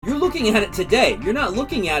looking at it today. You're not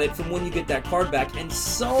looking at it from when you get that card back, and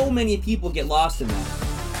so many people get lost in that.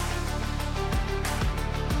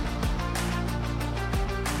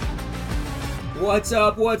 What's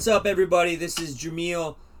up, everybody? This is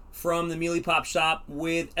Jamil from the Mealy Pop Shop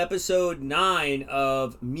with episode 9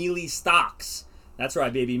 of Mealy Stocks. That's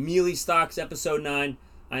right, baby. Mealy Stocks, episode 9.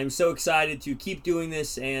 I am so excited to keep doing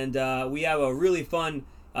this, and we have a really fun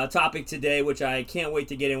topic today, which I can't wait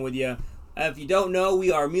to get in with you. If you don't know, we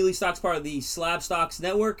are Mealy Stocks, part of the Slab Stocks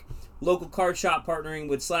Network, local card shop partnering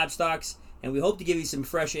with Slab Stocks, and we hope to give you some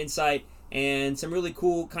fresh insight and some really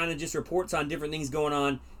cool kind of just reports on different things going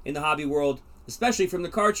on in the hobby world, especially from the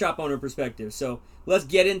card shop owner perspective. So let's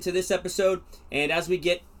get into this episode, and as we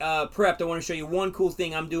get prepped, I want to show you one cool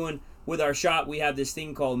thing I'm doing with our shop. We have this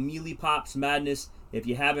thing called Mealy Pops Madness. If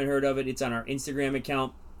you haven't heard of it, it's on our Instagram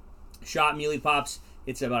account, Shop Mealy Pops.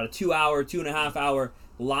 It's about a 2.5 hour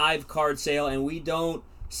live card sale, and we don't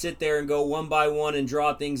sit there and go one by one and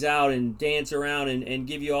draw things out and dance around and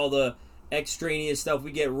give you all the extraneous stuff.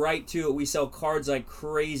 We get right to it. We sell cards like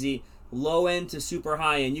crazy, low end to super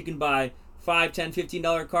high end. You can buy $5, $10,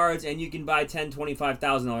 $15 cards, and you can buy $10,000,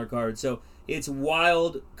 $25,000 cards. So it's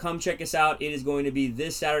wild. Come check us out. It is going to be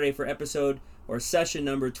this Saturday for episode or session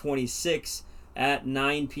number 26 at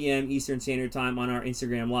 9 p.m. Eastern Standard Time on our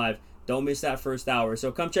Instagram Live. Don't miss that first hour.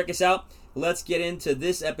 So come check us out. Let's get into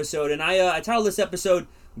this episode. And I titled this episode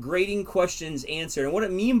Grading Questions Answered. And what I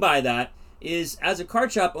mean by that is, as a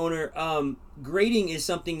card shop owner, grading is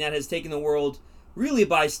something that has taken the world really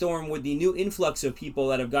by storm with the new influx of people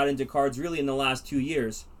that have got into cards really in the last 2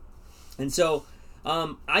 years. And so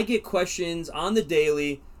I get questions on the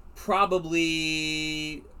daily,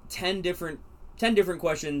 probably 10 different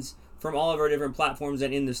questions from all of our different platforms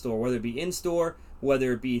and in the store, whether it be in store,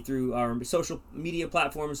 whether it be through our social media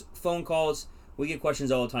platforms, phone calls. We get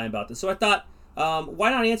questions all the time about this. So I thought,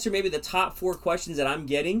 why not answer maybe the top 4 questions that I'm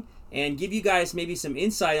getting and give you guys maybe some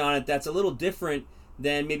insight on it that's a little different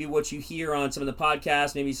than maybe what you hear on some of the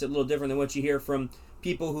podcasts, maybe it's a little different than what you hear from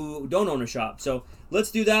people who don't own a shop. So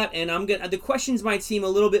let's do that. And the questions might seem a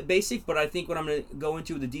little bit basic, but I think what I'm going to go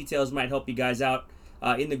into, the details, might help you guys out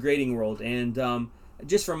in the grading world. And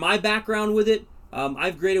just from my background with it,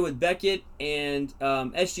 I've graded with Beckett and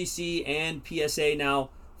SGC and PSA now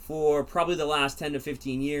for probably the last 10 to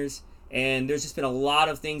 15 years. And there's just been a lot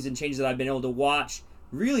of things and changes that I've been able to watch,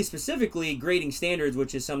 really specifically grading standards,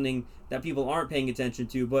 which is something that people aren't paying attention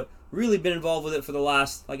to, but really been involved with it for the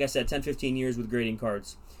last, like I said, 10, 15 years with grading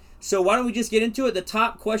cards. So why don't we just get into it? The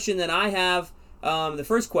top question that I have, the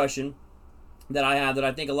first question that I have that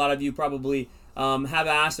I think a lot of you probably have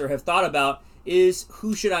asked or have thought about is,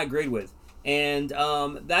 who should I grade with? And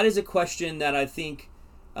that is a question that I think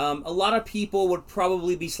a lot of people would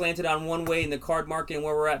probably be slanted on one way in the card market and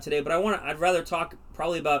where we're at today. But I'd rather talk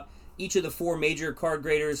probably about each of the 4 major card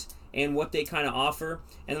graders and what they kind of offer,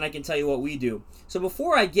 and then I can tell you what we do. So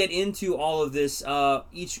before I get into all of this,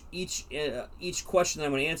 each question that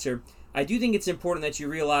I'm going to answer, I do think it's important that you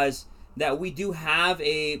realize that we do have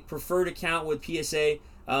a preferred account with PSA.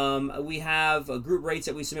 We have group rates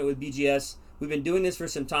that we submit with BGS. We've been doing this for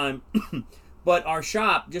some time, but our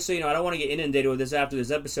shop, just so you know, I don't want to get inundated with this after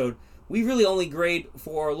this episode, we really only grade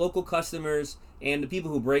for our local customers and the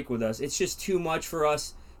people who break with us. It's just too much for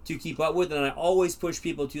us to keep up with, and I always push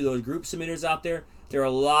people to those group submitters out there. There are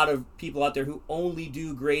a lot of people out there who only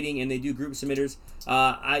do grading and they do group submitters.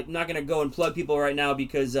 I'm not going to go and plug people right now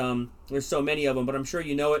because there's so many of them, but I'm sure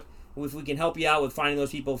you know it. If we can help you out with finding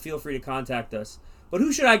those people, feel free to contact us. But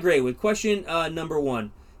who should I grade with? Question number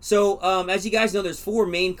 1. So, as you guys know, there's 4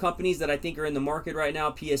 main companies that I think are in the market right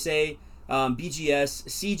now: PSA, BGS,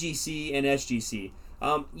 CGC, and SGC.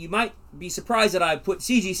 You might be surprised that I put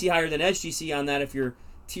CGC higher than SGC on that if you're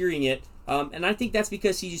tiering it. And I think that's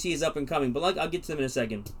because CGC is up and coming, but I'll get to them in a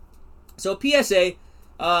second. So, PSA,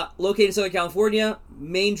 located in Southern California,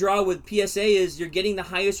 main draw with PSA is you're getting the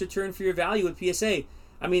highest return for your value with PSA.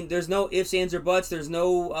 I mean, there's no ifs, ands, or buts. There's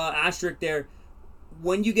no asterisk there.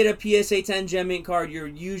 When you get a PSA 10 Gem Mint card, you're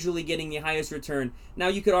usually getting the highest return. Now,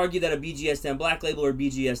 you could argue that a BGS 10 Black Label or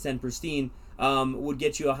BGS 10 Pristine would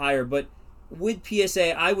get you a higher, but with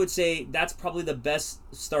PSA, I would say that's probably the best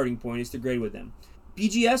starting point is to grade with them.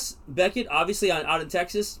 BGS, Beckett, obviously out in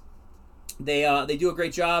Texas, they do a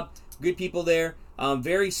great job. Good people there.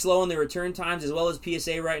 Very slow on their return times, as well as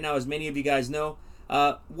PSA right now, as many of you guys know.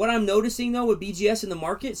 What I'm noticing, though, with BGS in the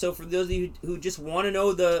market, so for those of you who just want to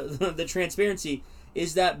know the transparency,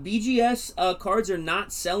 is that BGS cards are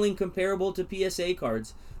not selling comparable to PSA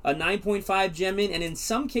cards. A 9.5 Gem Mint, and in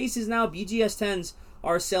some cases now, BGS 10s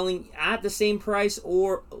are selling at the same price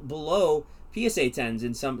or below PSA 10s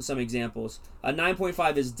in some examples. A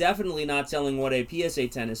 9.5 is definitely not selling what a PSA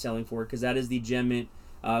 10 is selling for, because that is the gem mint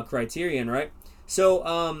criterion, right?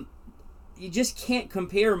 So you just can't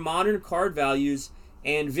compare modern card values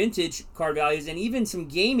and vintage card values, and even some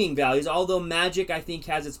gaming values. Although Magic, I think,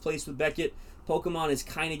 has its place with Beckett. Pokemon is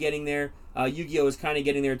kind of getting there. Yu-Gi-Oh is kind of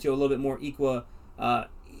getting there to a little bit more equal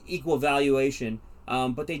valuation.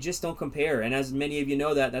 But they just don't compare. And as many of you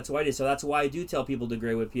know, that's why it is. So that's why I do tell people to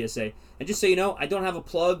grade with PSA. And just so you know, I don't have a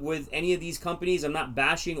plug with any of these companies. I'm not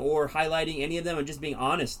bashing or highlighting any of them. I'm just being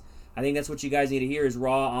honest. I think that's what you guys need to hear, is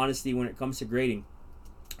raw honesty when it comes to grading.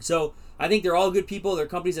 So I think they're all good people. They're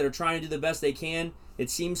companies that are trying to do the best they can. It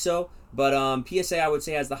seems so. But PSA, I would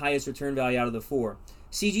say, has the highest return value out of the four.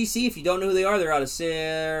 CGC, if you don't know who they are, they're out of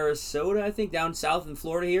Sarasota, I think, down south in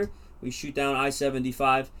Florida here. We shoot down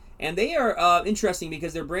I-75. And they are interesting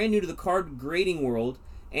because they're brand new to the card grading world.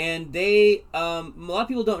 And they, a lot of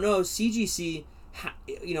people don't know, CGC,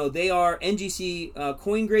 they are NGC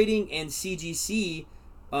coin grading and CGC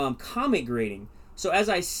comic grading. So as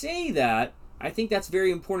I say that, I think that's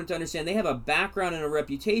very important to understand. They have a background and a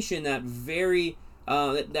reputation that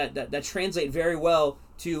that translate very well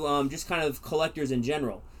to just kind of collectors in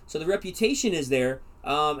general. So the reputation is there.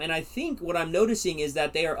 And I think what I'm noticing is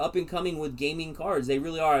that they are up and coming with gaming cards. They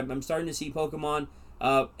really are. I'm starting to see Pokemon,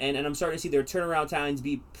 and I'm starting to see their turnaround times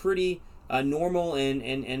be pretty normal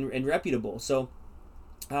and reputable. So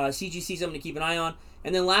CGC, something to keep an eye on.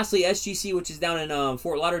 And then lastly, SGC, which is down in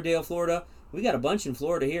Fort Lauderdale, Florida. We got a bunch in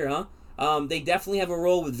Florida here, huh? They definitely have a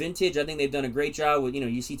role with vintage. I think they've done a great job with,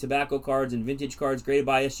 you see tobacco cards and vintage cards graded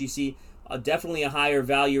by SGC. Definitely a higher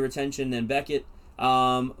value retention than Beckett.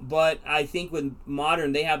 But I think with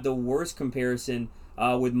modern, they have the worst comparison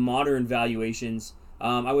with modern valuations.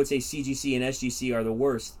 I would say CGC and SGC are the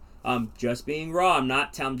worst. Just being raw.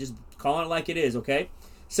 I'm just calling it like it is, okay?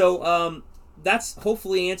 So that's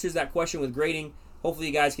hopefully answers that question with grading. Hopefully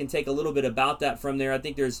you guys can take a little bit about that from there. I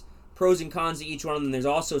think there's pros and cons to each one of them. There's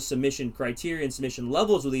also submission criteria and submission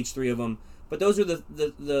levels with each three of them. But those are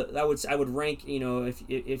the I would rank,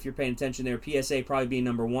 if you're paying attention there, PSA probably being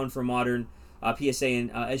number one for modern. PSA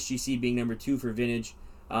and SGC being number 2 for vintage.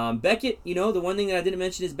 Beckett, the one thing that I didn't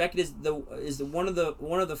mention is Beckett is one of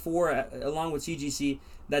the four, along with CGC,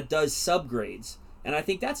 that does subgrades, and I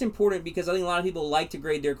think that's important because I think a lot of people like to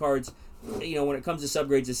grade their cards, when it comes to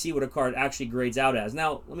subgrades, to see what a card actually grades out as.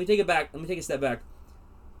 Now, let me take a step back.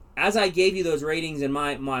 As I gave you those ratings and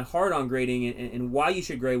my heart on grading and why you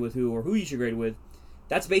should grade with who or who you should grade with,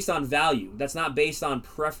 that's based on value. That's not based on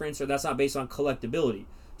preference, or that's not based on collectability.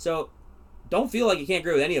 So don't feel like you can't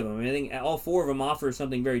grade with any of them. I think all four of them offer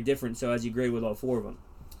something very different, so as you grade with all four of them.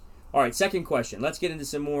 All right, second question. Let's get into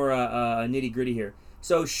some more nitty-gritty here.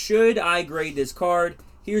 So should I grade this card?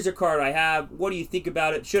 Here's a card I have. What do you think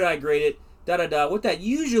about it? Should I grade it? Da-da-da. What that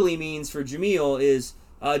usually means for Jamil is,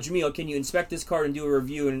 Jamil, can you inspect this card and do a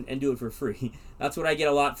review and do it for free? That's what I get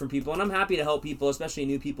a lot from people, and I'm happy to help people, especially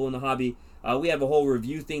new people in the hobby. We have a whole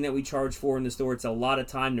review thing that we charge for in the store. It's a lot of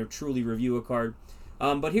time to truly review a card.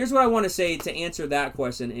 But here's what I want to say to answer that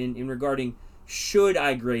question in regarding, should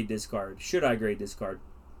I grade this card? Should I grade this card?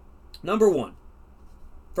 Number one,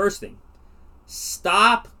 first thing,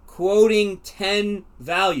 stop quoting 10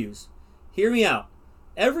 values. Hear me out.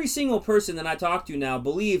 Every single person that I talk to now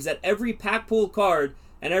believes that every pack pulled card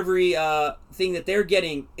and every thing that they're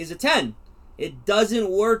getting is a 10. It doesn't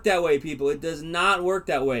work that way, people. It does not work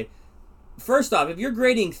that way. First off, if you're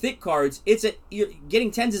grading thick cards, you're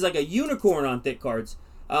getting 10s is like a unicorn on thick cards.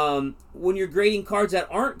 When you're grading cards that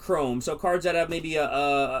aren't chrome, so cards that have maybe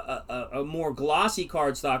a more glossy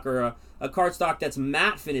card stock, or a card stock that's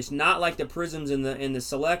matte finished, not like the prisms and the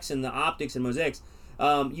selects and the optics and mosaics,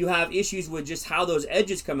 you have issues with just how those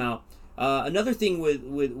edges come out. Another thing with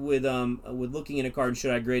looking at a card,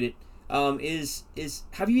 should I grade it, is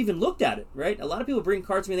have you even looked at it, right? A lot of people bring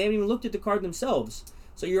cards to me, they haven't even looked at the card themselves.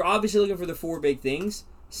 So you're obviously looking for the four big things: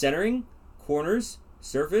 centering, corners,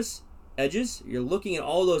 surface, edges. You're looking at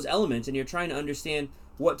all those elements and you're trying to understand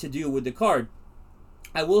what to do with the card.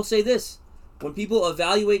 I will say this: when people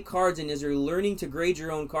evaluate cards and as you're learning to grade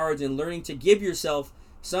your own cards and learning to give yourself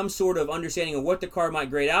some sort of understanding of what the card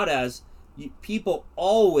might grade out as, people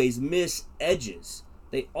always miss edges.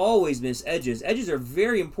 They always miss edges. Edges are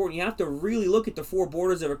very important. You have to really look at the four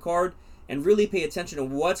borders of a card and really pay attention to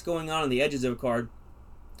what's going on the edges of a card.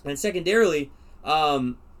 And secondarily,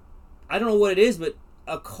 I don't know what it is, but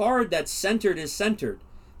a card that's centered is centered.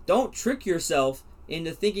 Don't trick yourself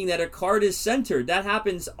into thinking that a card is centered. That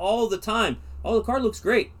happens all the time. Oh, the card looks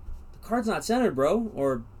great. The card's not centered, bro,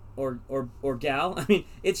 or gal. I mean,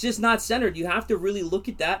 it's just not centered. You have to really look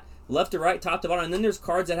at that left to right, top to bottom, and then there's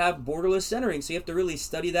cards that have borderless centering. So you have to really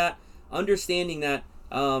study that, understanding that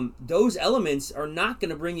those elements are not going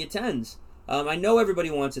to bring you 10s. I know everybody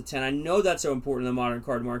wants a 10. I know that's so important in the modern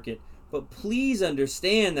card market. But please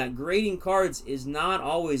understand that grading cards is not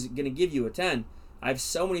always going to give you a 10. I have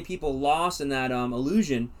so many people lost in that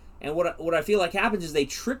illusion. And what I feel like happens is they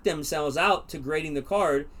trick themselves out to grading the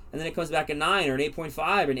card, and then it comes back a 9 or an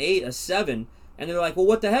 8.5, an 8, a 7. And they're like, well,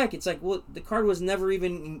 what the heck? It's like, well, the card was never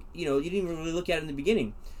even, you didn't even really look at it in the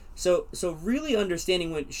beginning. So really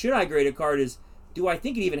understanding when should I grade a card is, do I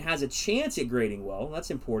think it even has a chance at grading well?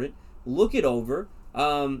 That's important. Look it over.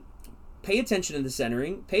 Pay attention to the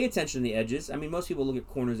centering. Pay attention to the edges. I mean, most people look at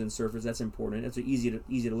corners and surface. That's important. That's easy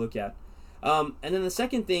to look at. And then the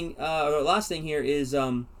second thing, or last thing here is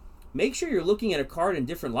make sure you're looking at a card in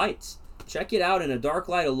different lights. Check it out in a dark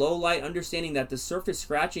light, a low light, understanding that the surface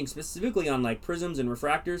scratching, specifically on like prisms and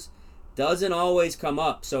refractors, doesn't always come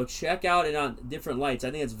up. So check out it on different lights.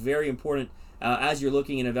 I think it's very important as you're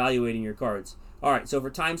looking and evaluating your cards. All right, so for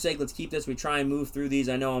time's sake, let's keep this. We try and move through these.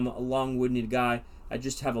 I know I'm a long-winded guy. I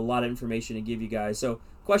just have a lot of information to give you guys. So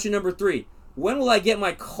question number 3, when will I get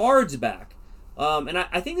my cards back? And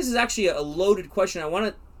I think this is actually a loaded question. I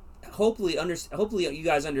want to hopefully you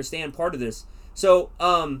guys understand part of this. So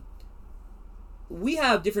we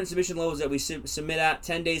have different submission levels that we submit at.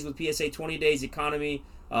 10 days with PSA, 20 days economy,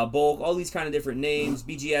 bulk, all these kind of different names.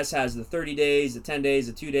 BGS has the 30 days, the 10 days,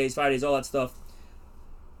 the 2 days, 5 days, all that stuff.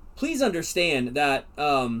 Please understand that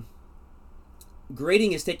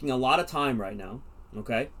grading is taking a lot of time right now,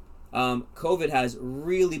 okay? COVID has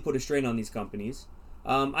really put a strain on these companies.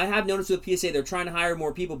 I have noticed with PSA they're trying to hire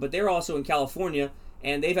more people, but they're also in California,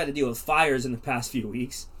 and they've had to deal with fires in the past few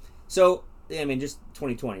weeks. So, I mean, just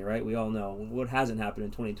 2020, right? We all know what hasn't happened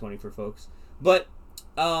in 2020 for folks. But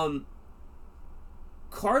card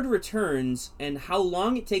returns and how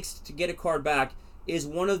long it takes to get a card back is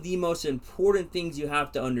one of the most important things you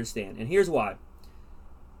have to understand. And here's why.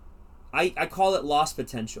 I call it lost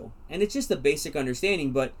potential. And it's just a basic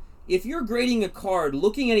understanding, but if you're grading a card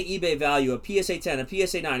looking at an eBay value, a PSA 10, a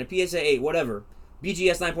PSA 9, a PSA 8, whatever,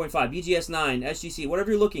 BGS 9.5, BGS 9, SGC,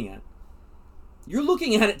 whatever you're looking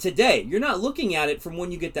at it today. You're not looking at it from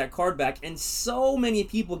when you get that card back, and so many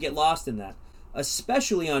people get lost in that,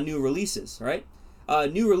 especially on new releases, right?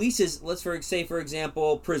 New releases, let's say, for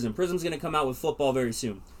example, Prism. Prism's going to come out with football very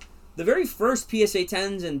soon. The very first PSA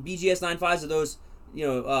 10s and BGS 9.5s of those,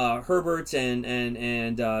 Herberts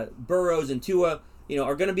and Burrows and Tua,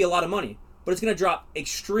 are going to be a lot of money. But it's going to drop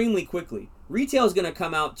extremely quickly. Retail is going to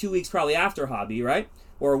come out 2 weeks probably after Hobby, right?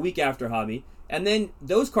 Or a week after Hobby. And then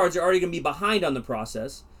those cards are already going to be behind on the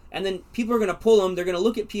process. And then people are going to pull them. They're going to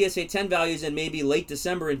look at PSA 10 values in maybe late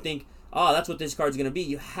December and think, oh, that's what this card's going to be.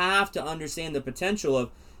 You have to understand the potential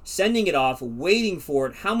of sending it off, waiting for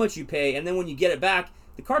it, how much you pay, and then when you get it back,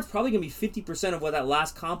 the card's probably going to be 50% of what that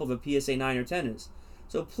last comp of a PSA 9 or 10 is.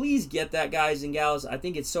 So please get that, guys and gals. I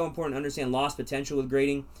think it's so important to understand lost potential with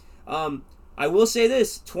grading. I will say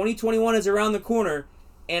this, 2021 is around the corner,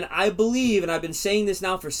 and I believe, and I've been saying this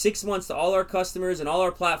now for 6 months to all our customers and all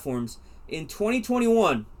our platforms, in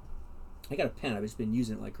 2021, I got a pen, I've just been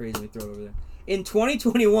using it like crazy. Let me throw it over there. In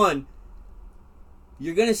 2021,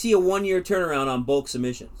 you're going to see a 1-year turnaround on bulk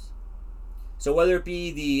submissions. So whether it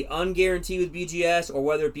be the unguaranteed with BGS or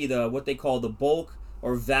whether it be the what they call the bulk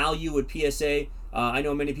or value with PSA, I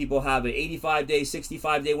know many people have an 85-day,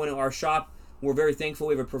 65-day window. Our shop, we're very thankful.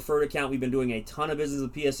 We have a preferred account. We've been doing a ton of business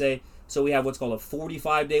with PSA, so we have what's called a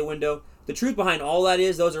 45-day window. The truth behind all that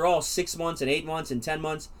is those are all 6 months and 8 months and 10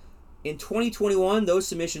 months. In 2021, those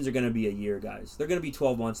submissions are going to be a year, guys. They're going to be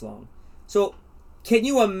 12 months long. So can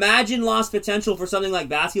you imagine lost potential for something like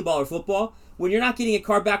basketball or football when you're not getting a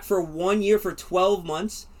card back for 1 year for 12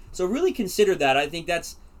 months? So really consider that. I think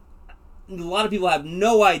that's a lot of people have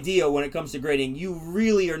no idea when it comes to grading. You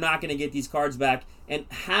really are not going to get these cards back and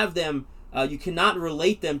have them. You cannot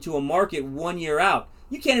relate them to a market 1 year out.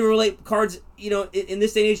 You can't even relate cards, in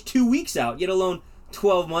this day and age, 2 weeks out, let alone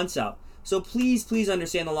 12 months out. So please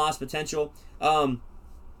understand the lost potential.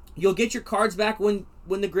 You'll get your cards back when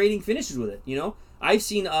the grading finishes with it. I've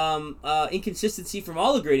seen inconsistency from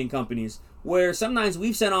all the grading companies where sometimes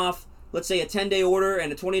we've sent off, let's say, a 10-day order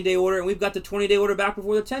and a 20-day order, and we've got the 20-day order back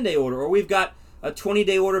before the 10-day order, or we've got a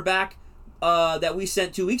 20-day order back that we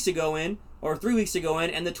sent 2 weeks ago in, or 3 weeks ago in,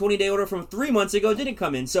 and the 20-day order from 3 months ago didn't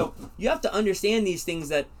come in. So you have to understand these things,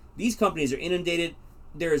 that these companies are inundated.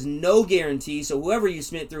 There is no guarantee, so whoever you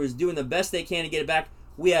submit through is doing the best they can to get it back.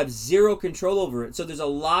 We have zero control over it. So there's a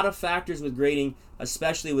lot of factors with grading,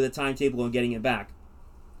 especially with a timetable and getting it back.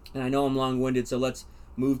 And I know I'm long-winded, so let's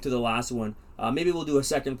move to the last one. Maybe we'll do a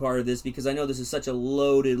second part of this because I know this is such a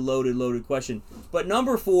loaded question. But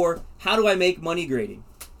number 4, how do I make money grading?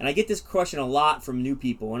 And I get this question a lot from new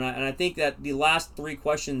people, and I think that the last 3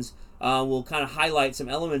 questions will kind of highlight some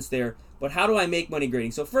elements there. But how do I make money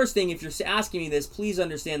grading? So first thing, if you're asking me this, please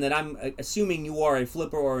understand that I'm assuming you are a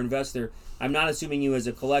flipper or investor. I'm not assuming you as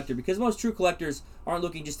a collector, because most true collectors aren't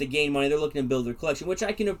looking just to gain money. They're looking to build their collection, which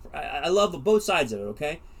I love both sides of it,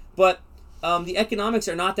 okay? But the economics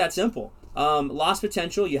are not that simple. Loss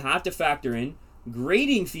potential, you have to factor in.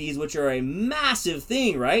 Grading fees, which are a massive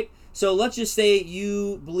thing, right? So let's just say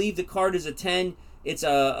you believe the card is a 10. It's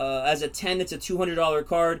as a 10, it's a $200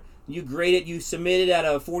 card. You grade it, you submit it at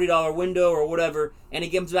a $40 window or whatever, and it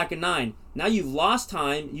comes back a 9. Now you've lost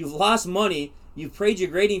time, you've lost money, you've paid your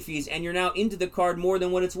grading fees, and you're now into the card more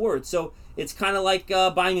than what it's worth. So it's kind of like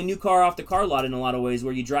buying a new car off the car lot in a lot of ways,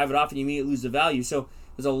 where you drive it off and you immediately lose the value. So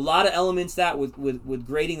there's a lot of elements that with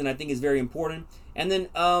grading that I think is very important. And then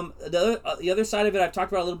the other side of it I've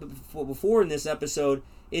talked about a little bit before in this episode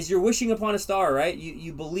is you're wishing upon a star, right?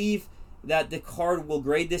 You believe that the card will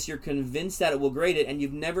grade this, you're convinced that it will grade it, and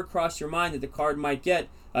you've never crossed your mind that the card might get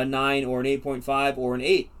a 9 or an 8.5 or an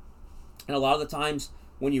 8. And a lot of the times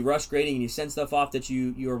when you rush grading and you send stuff off that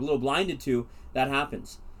you're a little blinded to, that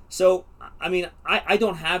happens. So, I mean, I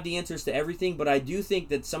don't have the answers to everything, but I do think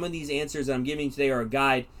that some of these answers that I'm giving today are a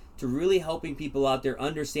guide to really helping people out there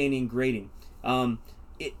understanding grading. I'm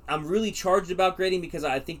really charged about grading because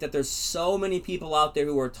I think that there's so many people out there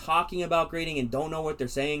who are talking about grading and don't know what they're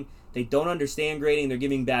saying. They don't understand grading. They're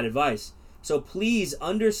giving bad advice. So please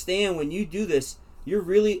understand when you do this, you're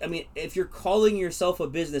really, I mean, if you're calling yourself a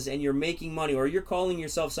business and you're making money, or you're calling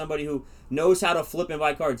yourself somebody who knows how to flip and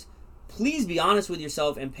buy cards, please be honest with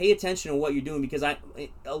yourself and pay attention to what you're doing, because a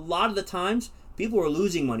lot of the times people are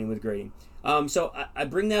losing money with grading. So I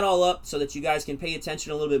bring that all up so that you guys can pay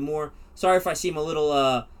attention a little bit more. Sorry if I seem a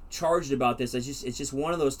little charged about this. It's just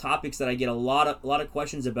one of those topics that I get a lot of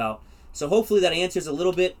questions about. So hopefully that answers a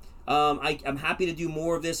little bit. I'm happy to do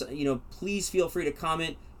more of this. Please feel free to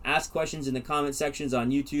comment, ask questions in the comment sections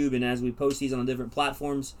on YouTube, and as we post these on different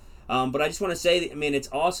platforms. But I just want to say that, man, it's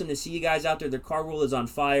awesome to see you guys out there. The card world is on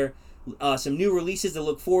fire. Some new releases to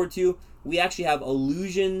look forward to. We actually have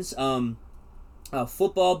Illusions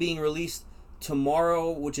football being released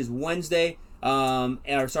tomorrow, which is Wednesday.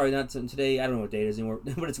 Or sorry, not today. I don't know what day it is anymore,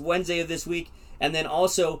 but it's Wednesday of this week. And then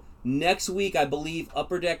also next week, I believe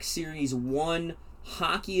Upper Deck Series 1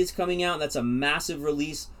 Hockey is coming out. That's a massive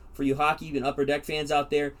release for you hockey and Upper Deck fans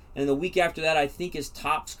out there. And the week after that, I think, is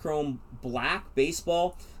Topps Chrome Black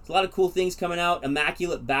Baseball. There's a lot of cool things coming out.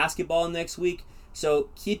 Immaculate Basketball next week. So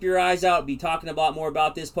keep your eyes out. Be talking about more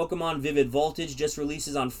about this. Pokemon Vivid Voltage just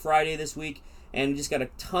releases on Friday this week, and we just got a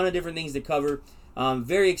ton of different things to cover.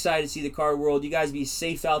 Very excited to see the card world. You guys be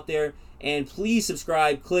safe out there, and please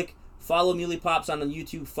subscribe, click, follow Muley Pops on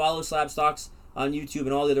YouTube, follow Slab Stocks on YouTube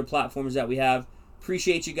and all the other platforms that we have.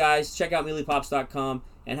 Appreciate you guys. Check out MuleyPops.com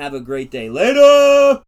and have a great day. Later!